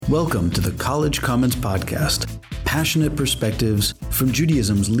Welcome to the College Commons Podcast, passionate perspectives from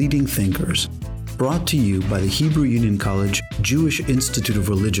Judaism's leading thinkers. Brought to you by the Hebrew Union College Jewish Institute of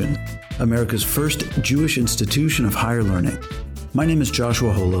Religion, America's first Jewish institution of higher learning. My name is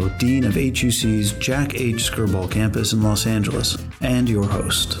Joshua Holo, Dean of HUC's Jack H. Skirball campus in Los Angeles, and your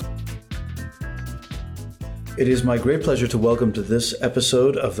host. It is my great pleasure to welcome to this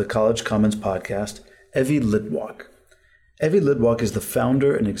episode of the College Commons Podcast, Evi Litwak. Evi Litwak is the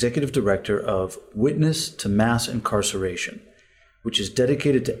founder and executive director of Witness to Mass Incarceration, which is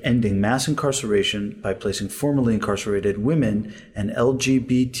dedicated to ending mass incarceration by placing formerly incarcerated women and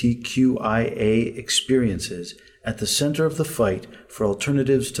LGBTQIA experiences at the center of the fight for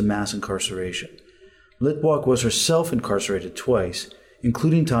alternatives to mass incarceration. Litwak was herself incarcerated twice,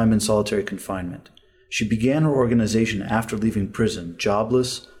 including time in solitary confinement. She began her organization after leaving prison,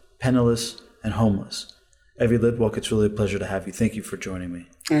 jobless, penniless, and homeless. Evi Litwak, it's really a pleasure to have you. Thank you for joining me.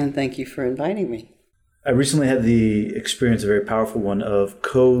 And thank you for inviting me. I recently had the experience, a very powerful one, of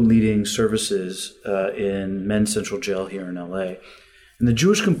co-leading services in Men's Central Jail here in LA. And the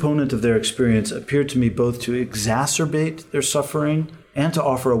Jewish component of their experience appeared to me both to exacerbate their suffering and to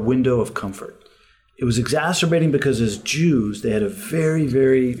offer a window of comfort. It was exacerbating because as Jews, they had a very,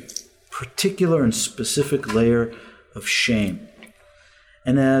 very particular and specific layer of shame.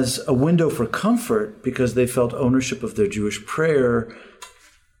 And as a window for comfort, because they felt ownership of their Jewish prayer,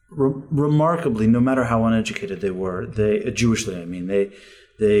 remarkably, no matter how uneducated they were, Jewishly, I mean,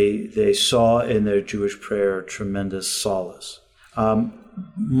 they saw in their Jewish prayer tremendous solace.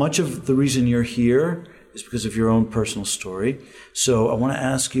 Much of the reason you're here is because of your own personal story. So I want to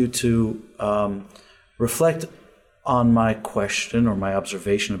ask you to reflect on my question or my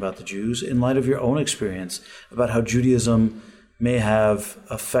observation about the Jews in light of your own experience about how Judaism may have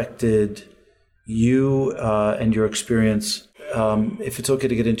affected you and your experience, if it's okay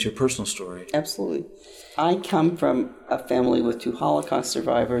to get into your personal story. Absolutely. I come from a family with two Holocaust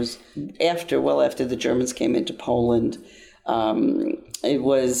survivors. Well after the Germans came into Poland,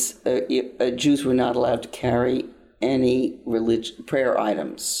 Jews were not allowed to carry any prayer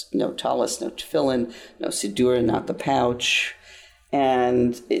items. No talis, no tefillin, no siddur, not the pouch.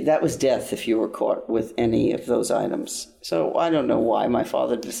 And that was death if you were caught with any of those items. So I don't know why my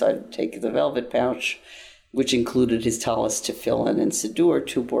father decided to take the velvet pouch, which included his talis, tefillin, and siddur,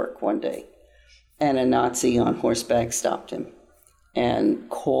 to work one day. And a Nazi on horseback stopped him and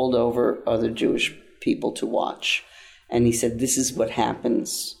called over other Jewish people to watch. And he said, "This is what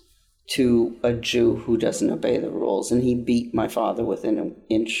happens to a Jew who doesn't obey the rules." And he beat my father within an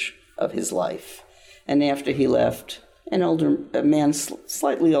inch of his life. And after he left, a man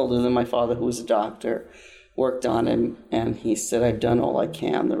slightly older than my father, who was a doctor, worked on him, and he said, "I've done all I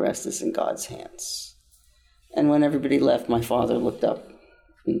can, the rest is in God's hands." And when everybody left, my father looked up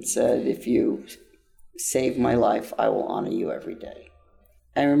and said, "If you save my life, I will honor you every day."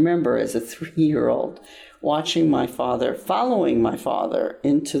 I remember as a 3-year-old watching my father, following my father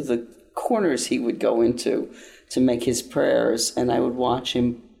into the corners he would go into to make his prayers, and I would watch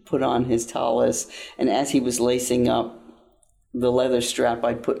him put on his talis, and as he was lacing up the leather strap,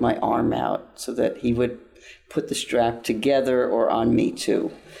 I'd put my arm out so that he would put the strap together or on me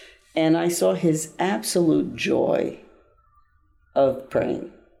too. And I saw his absolute joy of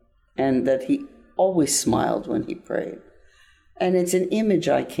praying, and that he always smiled when he prayed. And it's an image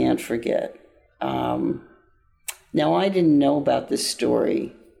I can't forget. Now, I didn't know about this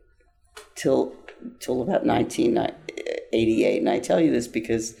story till about 1988, and I tell you this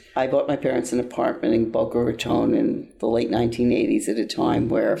because I bought my parents an apartment in Boca Raton in the late 1980s at a time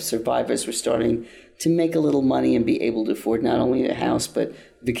where survivors were starting to make a little money and be able to afford not only a house but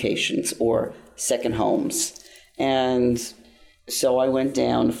vacations or second homes. And so I went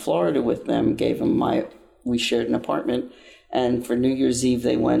down to Florida with them, we shared an apartment, and for New Year's Eve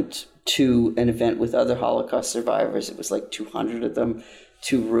they went to an event with other Holocaust survivors. It was like 200 of them,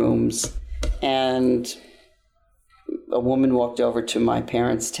 2 rooms, and a woman walked over to my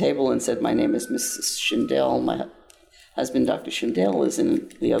parents' table and said, "My name is Mrs. Schindel. My husband, Dr. Schindel, is in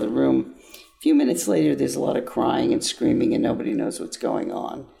the other room." A few minutes later, there's a lot of crying and screaming, and nobody knows what's going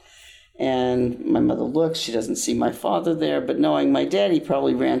on. And my mother looks. She doesn't see my father there, but knowing my dad, he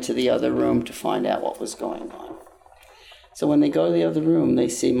probably ran to the other room to find out what was going on. So when they go to the other room, they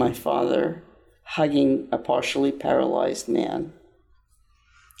see my father hugging a partially paralyzed man.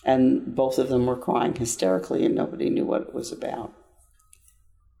 And both of them were crying hysterically, and nobody knew what it was about.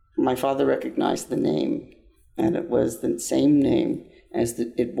 My father recognized the name, and it was the same name as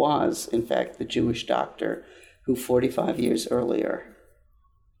it was, in fact, the Jewish doctor who 45 years earlier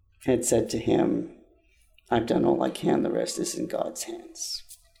had said to him, "I've done all I can, the rest is in God's hands."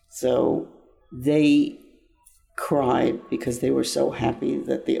 So they cried because they were so happy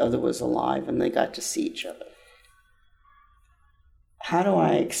that the other was alive and they got to see each other. How do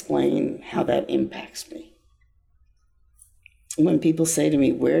I explain how that impacts me? When people say to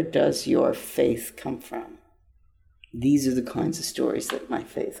me, where does your faith come from? These are the kinds of stories that my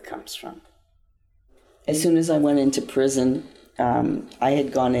faith comes from. As soon as I went into prison, I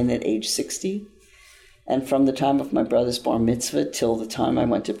had gone in at age 60. And from the time of my brother's bar mitzvah till the time I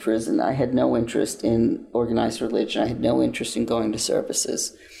went to prison, I had no interest in organized religion. I had no interest in going to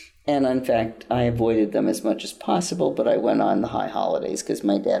services. And in fact, I avoided them as much as possible, but I went on the high holidays because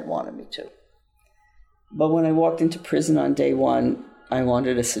my dad wanted me to. But when I walked into prison on day one, I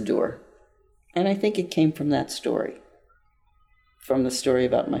wanted a siddur. And I think it came from that story, from the story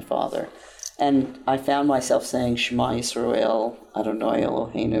about my father. And I found myself saying, Shema Yisrael, Adonai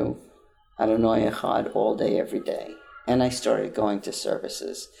Eloheinu, Adonai Echad, all day, every day. And I started going to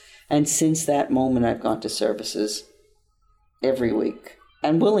services. And since that moment, I've gone to services every week.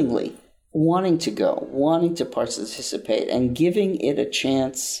 And willingly, wanting to go, wanting to participate, and giving it a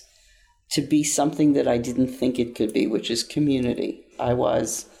chance to be something that I didn't think it could be, which is community. I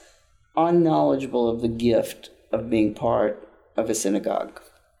was unknowledgeable of the gift of being part of a synagogue.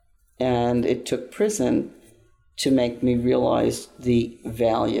 And it took prison to make me realize the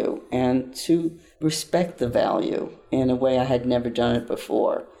value and to respect the value in a way I had never done it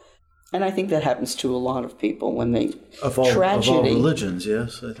before. And I think that happens to a lot of people when they... Of all religions,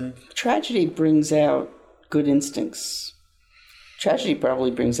 yes, I think. Tragedy brings out good instincts. Tragedy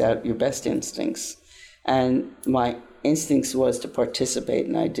probably brings out your best instincts. And my instincts was to participate,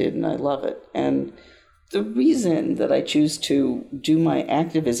 and I did, and I love it. And the reason that I choose to do my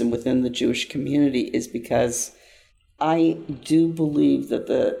activism within the Jewish community is because I do believe that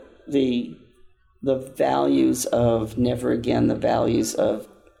the values of never again, the values of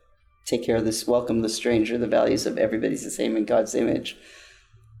take care of this, welcome the stranger, the values of everybody's the same in God's image,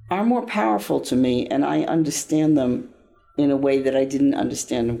 are more powerful to me, and I understand them in a way that I didn't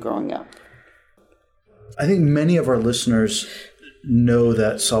understand them growing up. I think many of our listeners know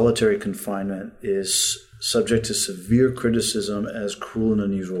that solitary confinement is subject to severe criticism as cruel and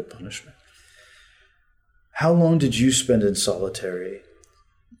unusual punishment. How long did you spend in solitary?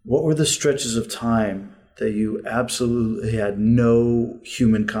 What were the stretches of time that you absolutely had no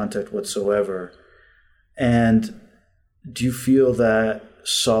human contact whatsoever? And do you feel that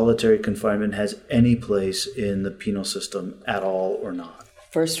solitary confinement has any place in the penal system at all or not?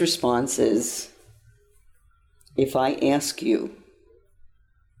 First response is, if I ask you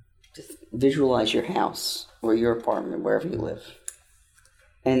to visualize your house or your apartment, wherever you live,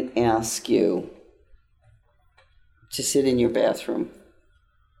 and ask you to sit in your bathroom,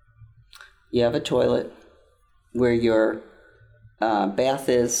 you have a toilet. Where your bath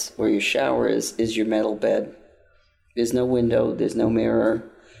is, where your shower is your metal bed. There's no window, there's no mirror,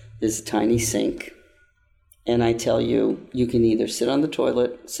 there's a tiny sink. And I tell you, you can either sit on the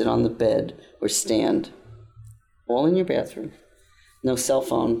toilet, sit on the bed, or stand. All in your bathroom. No cell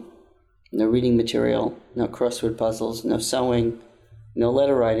phone, no reading material, no crossword puzzles, no sewing, no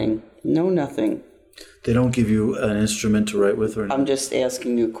letter writing, no nothing. They don't give you an instrument to write with or anything? I'm just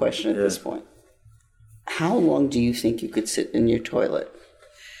asking you a question at this point. How long do you think you could sit in your toilet?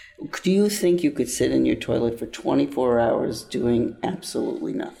 Do you think you could sit in your toilet for 24 hours doing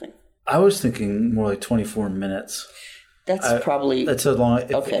absolutely nothing? I was thinking more like 24 minutes. That's a long.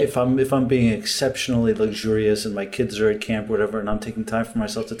 Okay. If I'm being exceptionally luxurious and my kids are at camp, or whatever, and I'm taking time for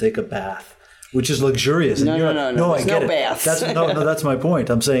myself to take a bath, which is luxurious. No. I get it. Baths. That's my point.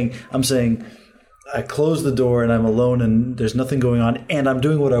 I'm saying. I close the door and I'm alone and there's nothing going on and I'm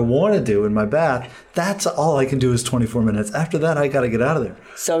doing what I want to do in my bath. That's all I can do is 24 minutes. After that, I got to get out of there.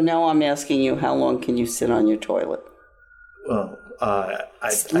 So now I'm asking you, how long can you sit on your toilet? Well, I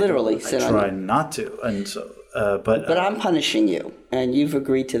try not to, and so. But I'm punishing you, and you've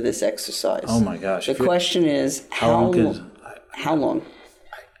agreed to this exercise. Oh my gosh! The question is, how long?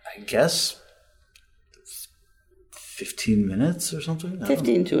 I guess 15 minutes or something.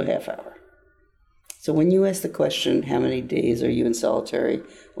 15 to a half hour. So when you ask the question, how many days are you in solitary?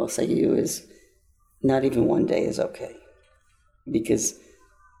 Well, say you is not even one day is okay. Because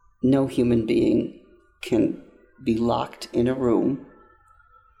no human being can be locked in a room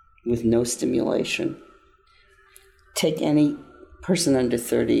with no stimulation. Take any person under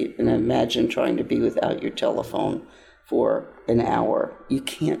 30 and imagine trying to be without your telephone for an hour. You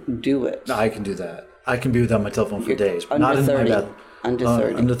can't do it. No, I can do that. I can be without my telephone for days. Under not 30. In my bath. Under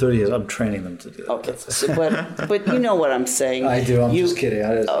 30. Under 30 years, I'm training them to do that. Okay, but you know what I'm saying. I do. I'm just kidding.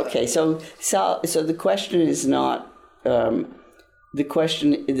 Okay, so the question is not the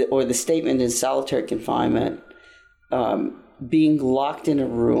question or the statement is solitary confinement, being locked in a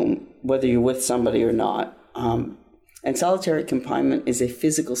room, whether you're with somebody or not. And solitary confinement is a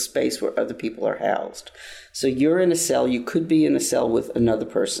physical space where other people are housed. So you're in a cell. You could be in a cell with another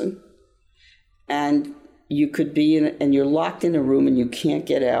person. And you could be and you're locked in a room and you can't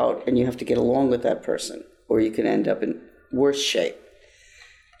get out and you have to get along with that person, or you can end up in worse shape.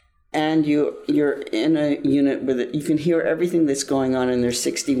 And you're in a unit where you can hear everything that's going on, and there's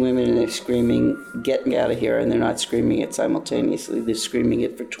 60 women and they're screaming, "Get me out of here," and they're not screaming it simultaneously. They're screaming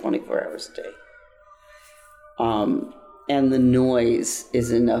it for 24 hours a day. And the noise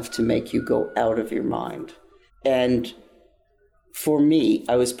is enough to make you go out of your mind. And for me,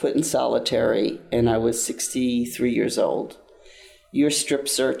 I was put in solitary and I was 63 years old. You're strip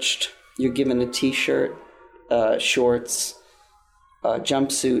searched. You're given a T-shirt, shorts, a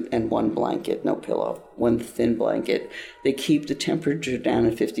jumpsuit, and one blanket, no pillow, one thin blanket. They keep the temperature down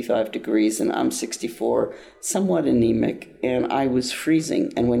at 55 degrees, and I'm 64, somewhat anemic, and I was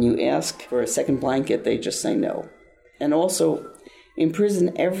freezing. And when you ask for a second blanket, they just say no. And also, in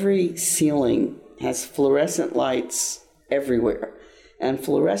prison, every ceiling has fluorescent lights everywhere. And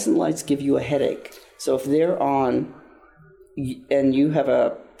fluorescent lights give you a headache. So if they're on and you have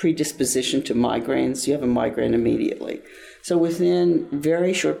a predisposition to migraines, you have a migraine immediately. So within a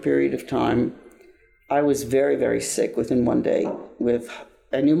very short period of time, I was very, very sick within one day.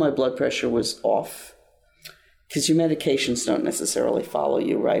 I knew my blood pressure was off, because your medications don't necessarily follow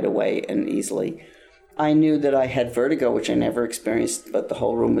you right away and easily. I knew that I had vertigo, which I never experienced, but the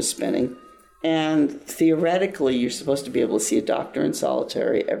whole room was spinning. And theoretically, you're supposed to be able to see a doctor in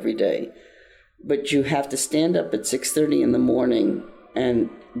solitary every day. But you have to stand up at 6:30 in the morning and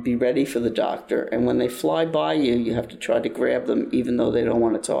be ready for the doctor. And when they fly by you, you have to try to grab them, even though they don't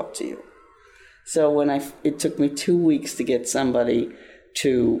want to talk to you. So it took me 2 weeks to get somebody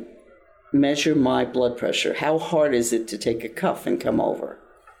to measure my blood pressure. How hard is it to take a cuff and come over?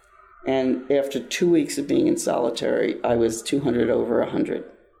 And after 2 weeks of being in solitary, I was 200 over 100.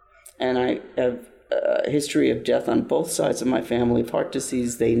 And I have a history of death on both sides of my family of heart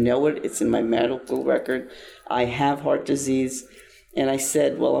disease. They know it. It's in my medical record. I have heart disease. And I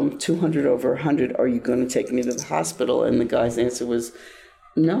said, well, I'm 200 over 100. Are you going to take me to the hospital? And the guy's answer was,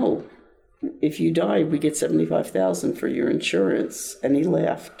 no. If you die, we get $75,000 for your insurance. And he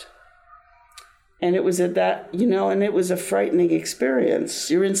laughed. And it was at that, and it was a frightening experience.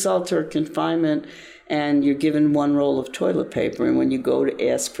 You're in solitary confinement and you're given one roll of toilet paper. And when you go to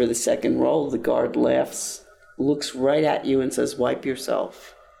ask for the second roll, the guard laughs, looks right at you and says, wipe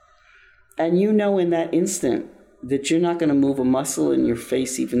yourself. And in that instant that you're not going to move a muscle in your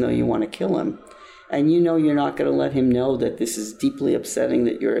face even though you want to kill him. And you're not going to let him know that this is deeply upsetting,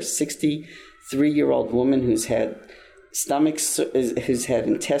 that you're a 63-year-old woman who's had who's had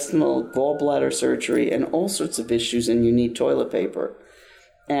intestinal, gallbladder surgery, and all sorts of issues, and you need toilet paper.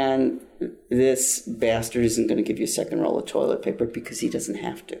 And this bastard isn't going to give you a second roll of toilet paper because he doesn't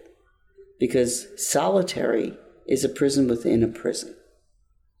have to. Because solitary is a prison within a prison,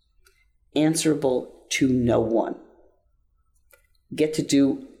 answerable to no one. Get to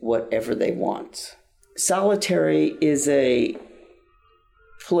do whatever they want. Solitary is a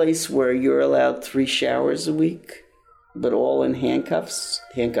place where you're allowed 3 showers a week, but all in handcuffs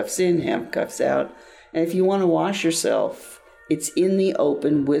in, handcuffs out. And if you want to wash yourself, it's in the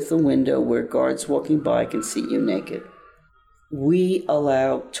open with a window where guards walking by can see you naked. We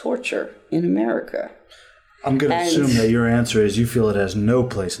allow torture in America. I'm going to assume that your answer is you feel it has no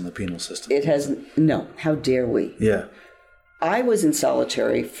place in the penal system. It has no. How dare we? Yeah. I was in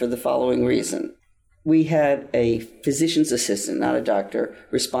solitary for the following reason. We had a physician's assistant, not a doctor,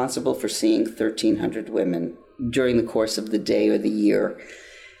 responsible for seeing 1,300 women during the course of the day or the year.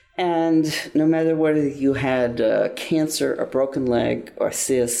 And no matter whether you had cancer, a broken leg, or a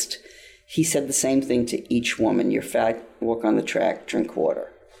cyst, he said the same thing to each woman. You're fat, walk on the track, drink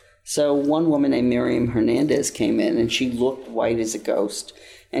water. So one woman named Miriam Hernandez came in, and she looked white as a ghost,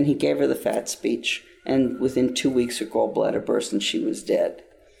 and he gave her the fat speech. And within 2 weeks, her gallbladder burst, and she was dead.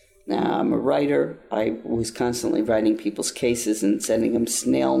 Now, I'm a writer. I was constantly writing people's cases and sending them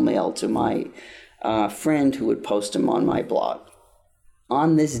snail mail to my friend who would post them on my blog.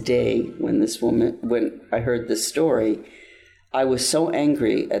 On this day, when I heard this story, I was so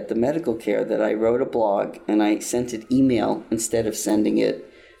angry at the medical care that I wrote a blog and I sent it email instead of sending it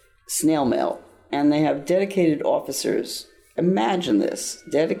snail mail. And they have dedicated officers. Imagine this,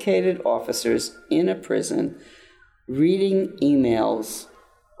 dedicated officers in a prison reading emails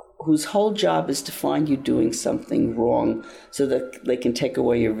whose whole job is to find you doing something wrong so that they can take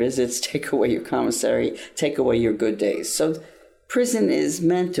away your visits, take away your commissary, take away your good days. So Prison is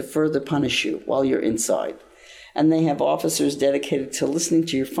meant to further punish you while you're inside. And they have officers dedicated to listening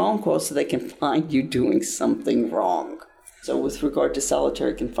to your phone calls so they can find you doing something wrong. So with regard to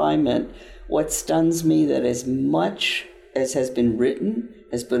solitary confinement, what stuns me that as much as has been written,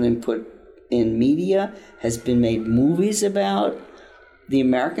 has been input in media, has been made movies about, the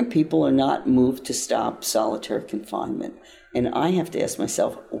American people are not moved to stop solitary confinement. And I have to ask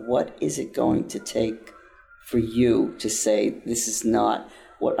myself, what is it going to take for you to say, this is not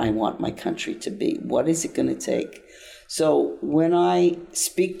what I want my country to be? What is it going to take? So when I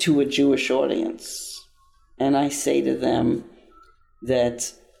speak to a Jewish audience and I say to them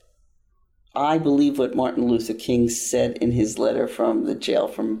that I believe what Martin Luther King said in his letter from the jail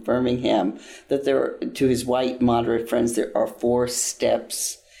from Birmingham, that to his white moderate friends, there are 4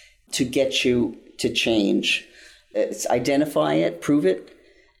 steps to get you to change. It's identify it, prove it,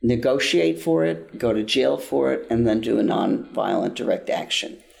 negotiate for it, go to jail for it, and then do a nonviolent direct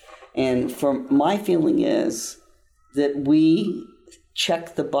action. And my feeling is that we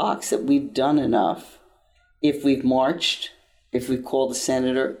check the box that we've done enough if we've marched, if we've called a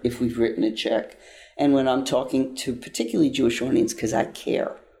senator, if we've written a check. And when I'm talking to particularly Jewish audience, because I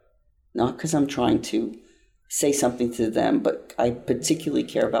care, not because I'm trying to say something to them, but I particularly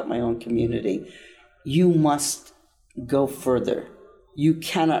care about my own community, you must go further. You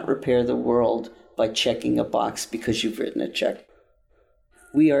cannot repair the world by checking a box because you've written a check.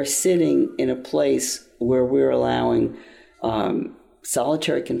 We are sitting in a place where we're allowing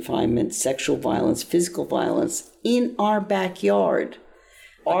solitary confinement, sexual violence, physical violence in our backyard.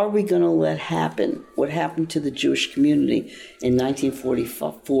 Are we going to let happen what happened to the Jewish community in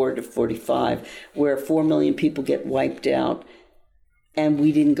 1944 to 45, where 4 million people get wiped out and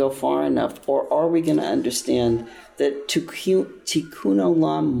we didn't go far enough? Or are we going to understand that Tikkun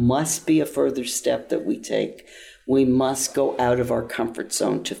Olam must be a further step that we take? We must go out of our comfort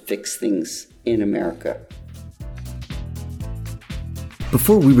zone to fix things in America.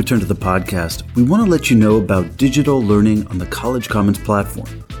 Before we return to the podcast, we want to let you know about digital learning on the College Commons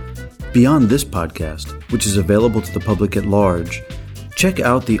platform. Beyond this podcast, which is available to the public at large, check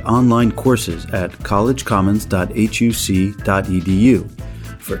out the online courses at collegecommons.huc.edu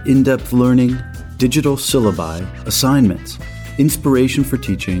for in-depth learning, digital syllabi, assignments, inspiration for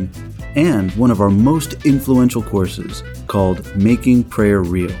teaching, and one of our most influential courses called Making Prayer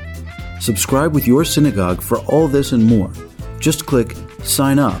Real. Subscribe with your synagogue for all this and more. Just click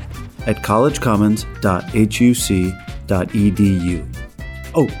Sign Up at collegecommons.huc.edu.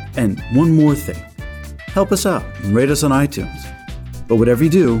 Oh, and one more thing. Help us out and rate us on iTunes. But whatever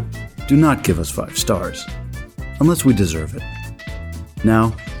you do not give us 5 stars. Unless we deserve it.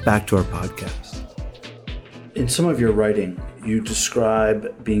 Now, back to our podcast. In some of your writing, you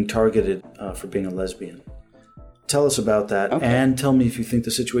describe being targeted for being a lesbian. Tell us about that, okay. And tell me if you think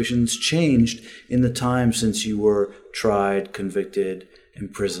the situation's changed in the time since you were tried, convicted,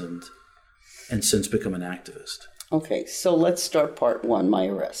 imprisoned, and since become an activist. Okay, so let's start part 1, my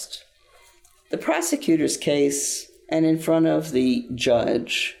arrest. The prosecutor's case, and in front of the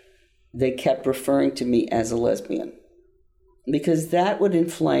judge, they kept referring to me as a lesbian because that would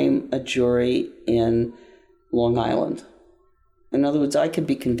inflame a jury in Long Island. In other words, I could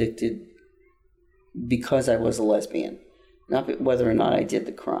be convicted because I was a lesbian, not whether or not I did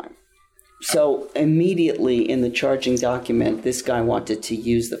the crime. So immediately in the charging document, this guy wanted to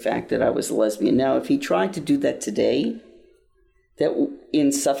use the fact that I was a lesbian. Now, if he tried to do that today, that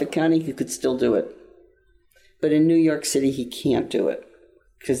in Suffolk County, he could still do it. But in New York City, he can't do it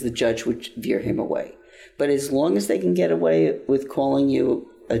because the judge would veer him away. But as long as they can get away with calling you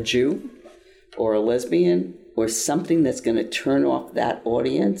a Jew or a lesbian or something that's going to turn off that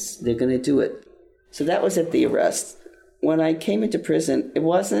audience, they're going to do it. So that was at the arrest. When I came into prison, it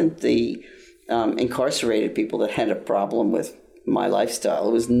wasn't the incarcerated people that had a problem with my lifestyle.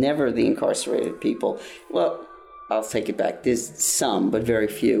 It was never the incarcerated people. Well, I'll take it back. There's some, but very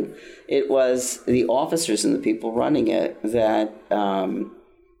few. It was the officers and the people running it that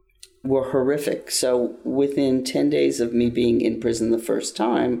were horrific. So within 10 days of me being in prison the first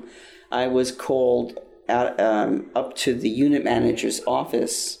time, I was called out, up to the unit manager's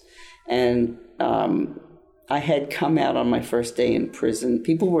office, and I had come out on my first day in prison.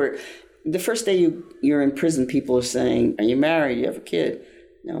 The first day you're in prison, people are saying, "Are you married? Do you have a kid?"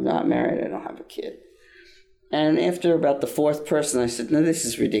 "No, I'm not married. I don't have a kid." And after about the 4th person, I said, "No, this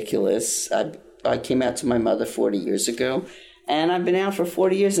is ridiculous. I came out to my mother 40 years ago, and I've been out for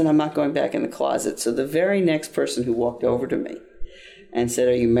 40 years, and I'm not going back in the closet." So the very next person who walked over to me and said,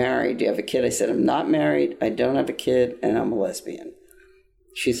 "Are you married? Do you have a kid?" I said, "I'm not married. I don't have a kid, and I'm a lesbian."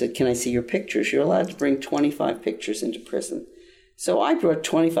 She said, "Can I see your pictures?" You're allowed to bring 25 pictures into prison. So I brought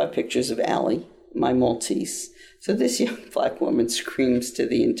 25 pictures of Allie, my Maltese. So this young black woman screams to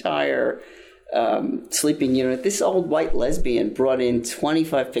the entire sleeping unit. This old white lesbian brought in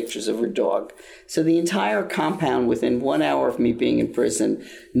 25 pictures of her dog. So the entire compound, within 1 hour of me being in prison,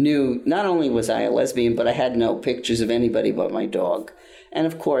 knew not only was I a lesbian, but I had no pictures of anybody but my dog. And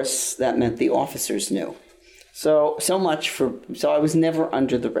of course, that meant the officers knew. So I was never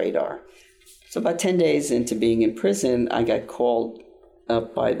under the radar. So about 10 days into being in prison, I got called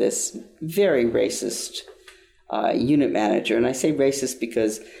up by this very racist unit manager. And I say racist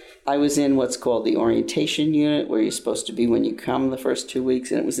because I was in what's called the orientation unit, where you're supposed to be when you come the first 2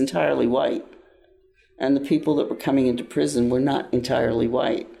 weeks, and it was entirely white. And the people that were coming into prison were not entirely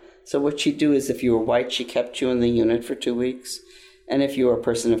white. So what she'd do is, if you were white, she kept you in the unit for 2 weeks. And if you were a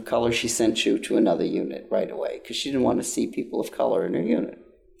person of color, she sent you to another unit right away, because she didn't want to see people of color in her unit.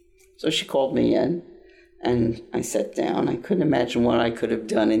 So she called me in, and I sat down. I couldn't imagine what I could have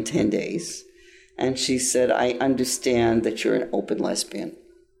done in 10 days. And she said, I understand that you're an open lesbian.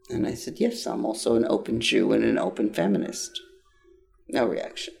 And I said, yes, I'm also an open Jew and an open feminist. No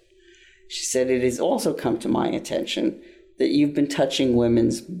reaction. She said, it has also come to my attention that you've been touching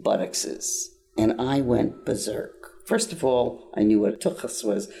women's buttocks. And I went berserk. First of all, I knew what tuchus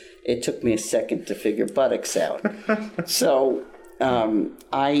was. It took me a second to figure buttocks out. So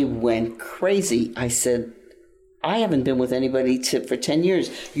I went crazy. I said, I haven't been with anybody for 10 years.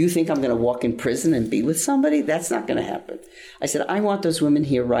 You think I'm going to walk in prison and be with somebody? That's not going to happen. I said, I want those women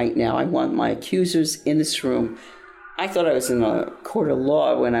here right now. I want my accusers in this room. I thought I was in a court of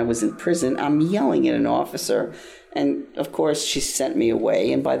law when I was in prison. I'm yelling at an officer. And, of course, she sent me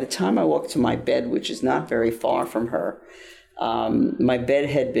away. And by the time I walked to my bed, which is not very far from her, my bed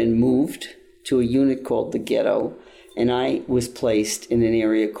had been moved to a unit called the ghetto. And I was placed in an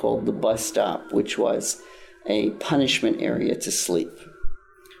area called the bus stop, which was a punishment area to sleep.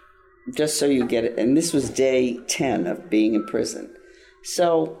 Just so you get it. And this was day 10 of being in prison.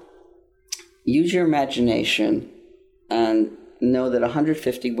 So use your imagination and know that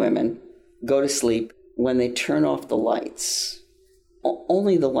 150 women go to sleep when they turn off the lights.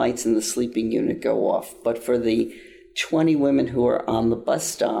 Only the lights in the sleeping unit go off. But for the 20 women who are on the bus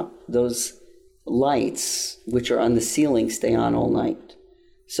stop, those lights, which are on the ceiling, stay on all night.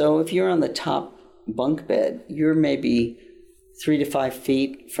 So if you're on the top bunk bed, you're maybe 3 to 5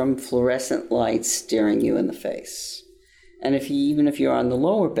 feet from fluorescent lights staring you in the face. And even if you're on the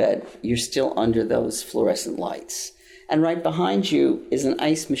lower bed, you're still under those fluorescent lights. And right behind you is an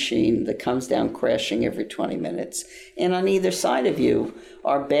ice machine that comes down crashing every 20 minutes. And on either side of you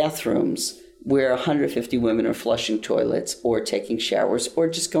are bathrooms where 150 women are flushing toilets or taking showers or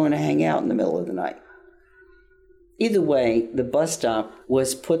just going to hang out in the middle of the night. Either way, the bus stop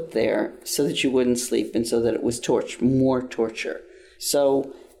was put there so that you wouldn't sleep and so that it was more torture.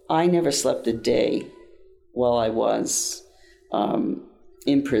 So I never slept a day while I was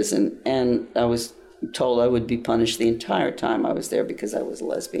in prison, and I was told I would be punished the entire time I was there because I was a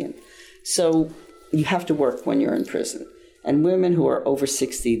lesbian. So you have to work when you're in prison. And women who are over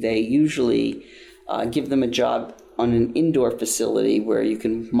 60, they usually give them a job on an indoor facility where you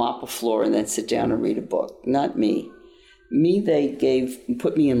can mop a floor and then sit down and read a book. Not me. They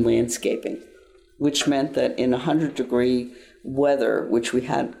put me in landscaping, which meant that in 100-degree weather, which we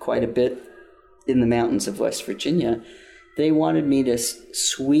had quite a bit in the mountains of West Virginia, they wanted me to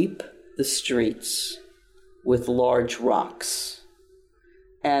sweep the streets with large rocks.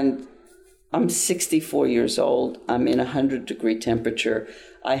 And I'm 64 years old. I'm in 100-degree temperature.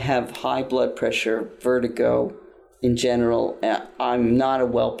 I have high blood pressure, vertigo in general. I'm not a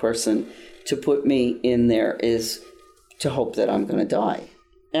well person. To put me in there is to hope that I'm going to die.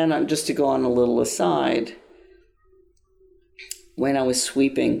 And just to go on a little aside, when I was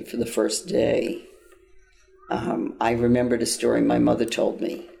sweeping for the first day, I remembered a story my mother told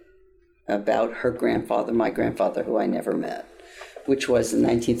me about her grandfather, my grandfather, who I never met, which was in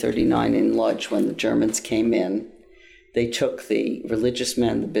 1939 in Lodz when the Germans came in. They took the religious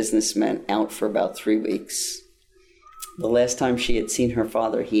men, the businessmen, out for about 3 weeks. The last time she had seen her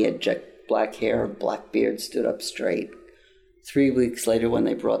father, he had jet black hair, black beard, stood up straight. 3 weeks later, when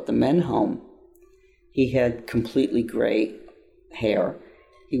they brought the men home, he had completely gray hair.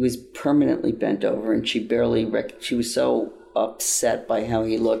 He was permanently bent over, and she was so upset by how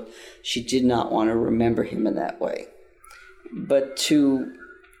he looked, she did not want to remember him in that way. But to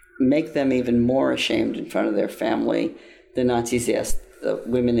make them even more ashamed in front of their family, the Nazis asked the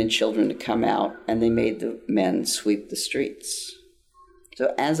women and children to come out, and they made the men sweep the streets.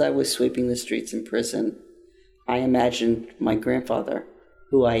 So as I was sweeping the streets in prison, I imagined my grandfather,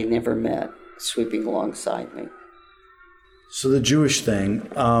 who I never met, sweeping alongside me. So the Jewish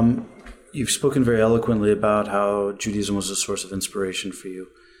thing, you've spoken very eloquently about how Judaism was a source of inspiration for you.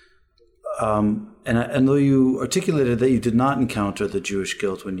 And though you articulated that you did not encounter the Jewish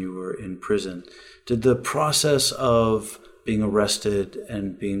guilt when you were in prison, did the process of being arrested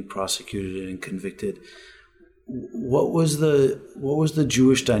and being prosecuted and convicted, what was the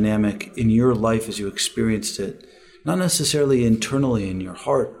Jewish dynamic in your life as you experienced it? Not necessarily internally in your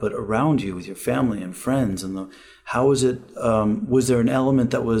heart, but around you with your family and friends. And how was it? Was there an element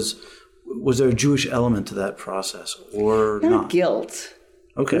that was there a Jewish element to that process, or not? Guilt.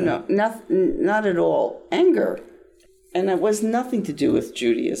 Okay. No, not at all. Anger, and it was nothing to do with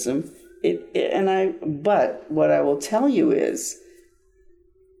Judaism. But what I will tell you is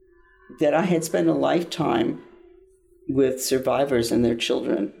that I had spent a lifetime with survivors and their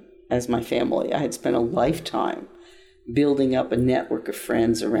children as my family. I had spent a lifetime building up a network of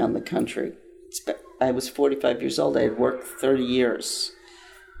friends around the country. I was 45 years old. I had worked 30 years.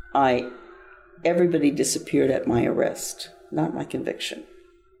 Everybody disappeared at my arrest, not my conviction.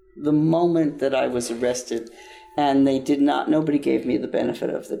 The moment that I was arrested, and nobody gave me the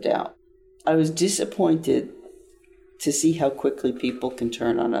benefit of the doubt. I was disappointed to see how quickly people can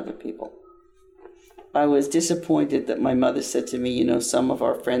turn on other people. I was disappointed that my mother said to me, some of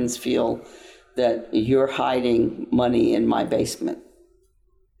our friends feel that you're hiding money in my basement.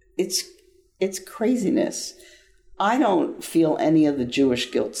 It's craziness. I don't feel any of the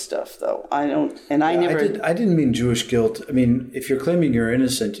Jewish guilt stuff, though. I don't, and I never. I didn't mean Jewish guilt. I mean, if you're claiming you're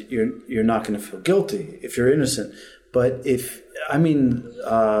innocent, you're not going to feel guilty if you're innocent. But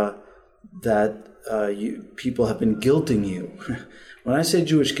people have been guilting you. When I say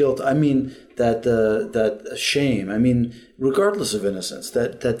Jewish guilt, I mean that shame. I mean, regardless of innocence,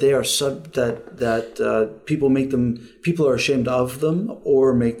 that they are people are ashamed of them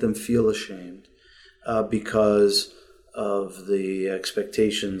or make them feel ashamed because of the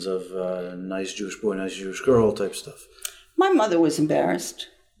expectations of nice Jewish boy, nice Jewish girl type stuff. My mother was embarrassed.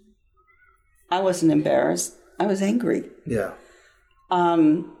 I wasn't embarrassed. I was angry. Yeah.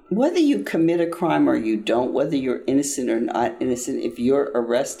 Whether you commit a crime or you don't, whether you're innocent or not innocent, if you're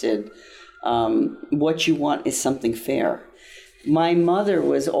arrested, what you want is something fair. My mother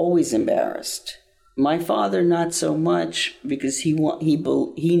was always embarrassed. My father, not so much, because he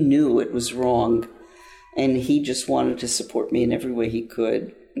knew it was wrong, and he just wanted to support me in every way he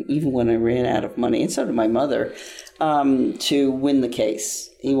could, even when I ran out of money, and so did my mother, to win the case.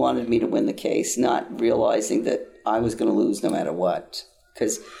 He wanted me to win the case, not realizing that I was going to lose no matter what.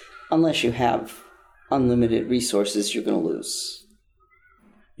 Because unless you have unlimited resources, you're going to lose.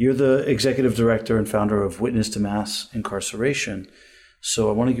 You're the executive director and founder of Witness to Mass Incarceration. So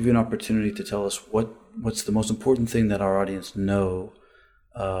I want to give you an opportunity to tell us what's the most important thing that our audience know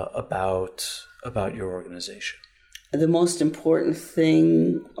about your organization. The most important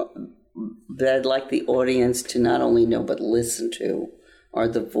thing that I'd like the audience to not only know but listen to are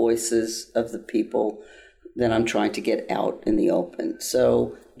the voices of the people that I'm trying to get out in the open.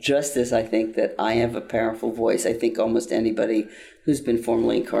 So just as I think that I have a powerful voice, I think almost anybody who's been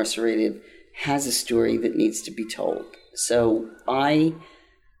formerly incarcerated has a story that needs to be told. So I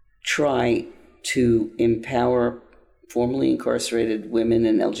try to empower formerly incarcerated women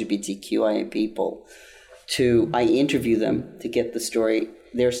and LGBTQIA people. I interview them to get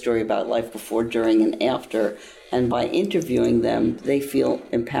their story about life before, during, and after. And by interviewing them, they feel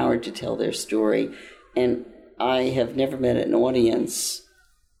empowered to tell their story. And I have never met an audience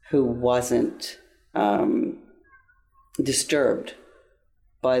who wasn't disturbed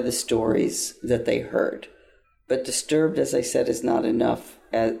by the stories that they heard. But disturbed, as I said, is not enough.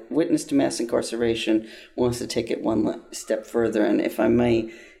 Witness to Mass Incarceration wants to take it one step further. And if I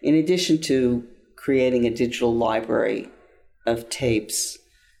may, in addition to creating a digital library of tapes,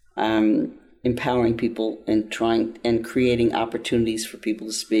 empowering people and creating opportunities for people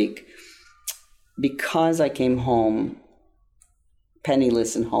to speak, because I came home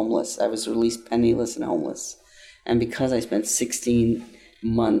penniless and homeless, I was released penniless and homeless, and because I spent 16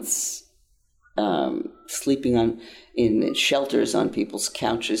 months sleeping in shelters on people's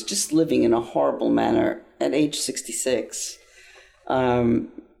couches, just living in a horrible manner at age 66,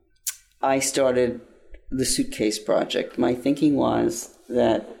 I started the Suitcase Project. My thinking was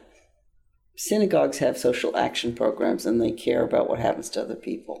that synagogues have social action programs and they care about what happens to other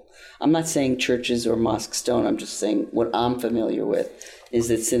people. I'm not saying churches or mosques don't. I'm just saying what I'm familiar with is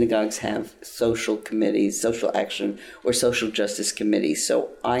that synagogues have social committees, social action or social justice committees. So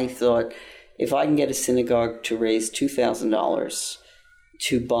I thought if I can get a synagogue to raise $2,000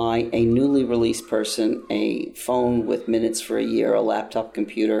 to buy a newly released person a phone with minutes for a year, a laptop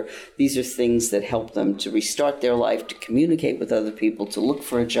computer. These are things that help them to restart their life, to communicate with other people, to look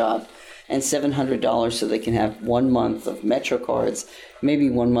for a job, and $700 so they can have 1 month of Metro cards, maybe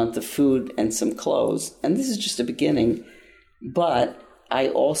 1 month of food and some clothes. And this is just a beginning. But I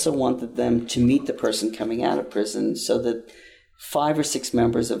also wanted them to meet the person coming out of prison so that 5 or 6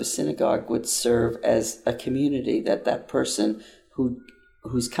 members of a synagogue would serve as a community that person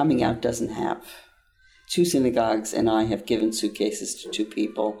who's coming out doesn't have. 2 synagogues and I have given suitcases to 2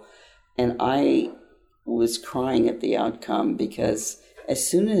 people. And I was crying at the outcome because as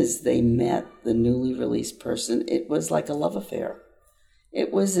soon as they met the newly released person, it was like a love affair.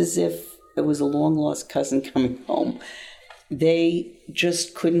 It was as if it was a long-lost cousin coming home. They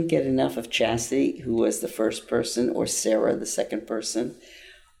just couldn't get enough of Chastity, who was the first person, or Sarah, the second person.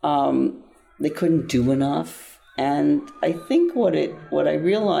 They couldn't do enough. And I think what I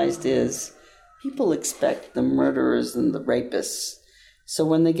realized is people expect the murderers and the rapists. So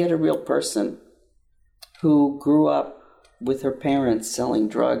when they get a real person who grew up with her parents selling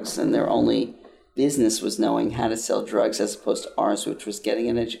drugs and their only business was knowing how to sell drugs as opposed to ours, which was getting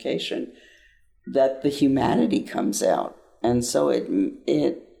an education, that the humanity comes out. And so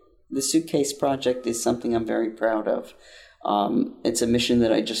the Suitcase Project is something I'm very proud of. It's a mission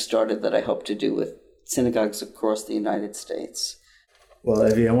that I just started that I hope to do with synagogues across the United States. Well,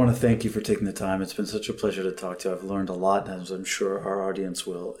 Evie, I want to thank you for taking the time. It's been such a pleasure to talk to you. I've learned a lot, as I'm sure our audience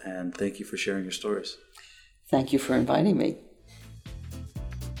will. And thank you for sharing your stories. Thank you for inviting me.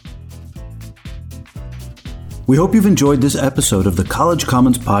 We hope you've enjoyed this episode of the College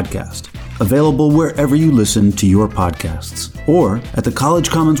Commons Podcast, available wherever you listen to your podcasts, or at the College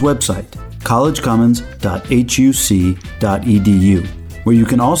Commons website, collegecommons.huc.edu, where you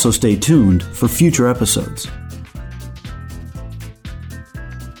can also stay tuned for future episodes.